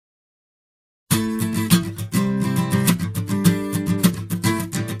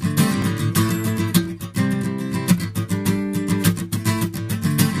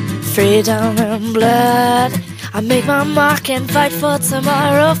freedom and blood. I make my mark and fight for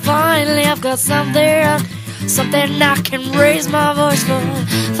tomorrow. Finally I've got something I can raise my voice for.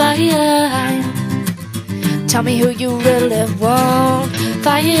 Fire, tell me who you really want.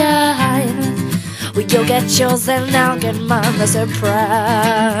 Fire, well, you'll get yours and I'll get mine. They say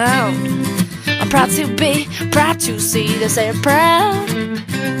proud, I'm proud to be, proud to see. They say proud,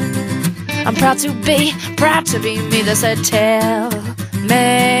 I'm proud to be me. They say tell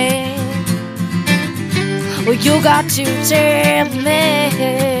me, well, you got to tell me.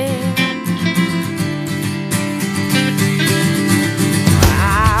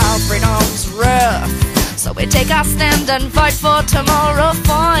 Freedom's rough, so we take our stand and fight for tomorrow.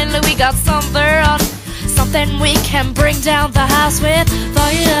 Finally we got something we can bring down the house with.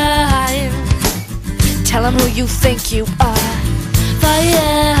 Fire, tell them who you think you are.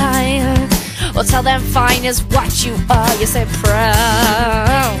 Fire, well, tell them fine is what you are. You say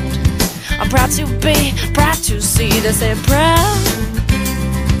proud, I'm proud to be, proud to see. They say proud,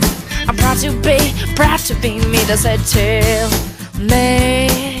 I'm proud to be me. They say tell me,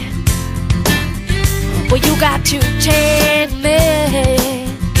 well, you got to tell me.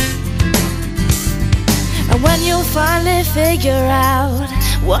 And when you finally figure out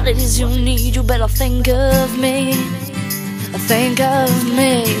what it is you need, you better think of me. Think of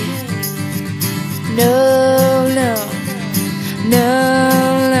me. No, no, no,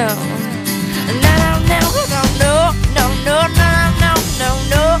 no. No, no, no, no, no, no, no, no, no, no,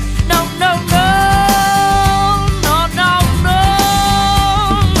 no, no, no.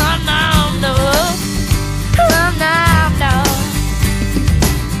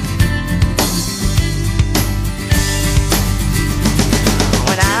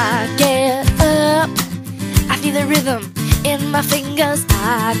 Rhythm in my fingers,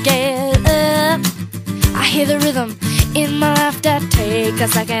 I get up. I hear the rhythm in my laughter. Take a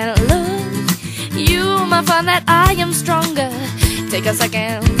second look, you might find that I am stronger. Take a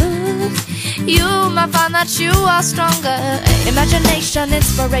second look, you might find that you are stronger. Imagination,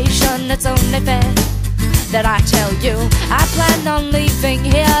 inspiration, it's only fair that I tell you I plan on leaving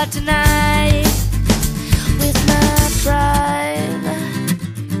here tonight with my pride.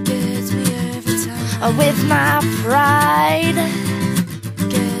 With my pride,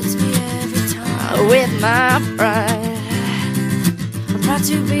 gets me every time. With my pride, I'm proud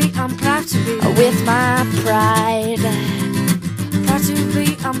to be, I'm proud to be. With my pride, proud to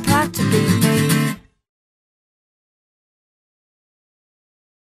be, I'm proud to be me.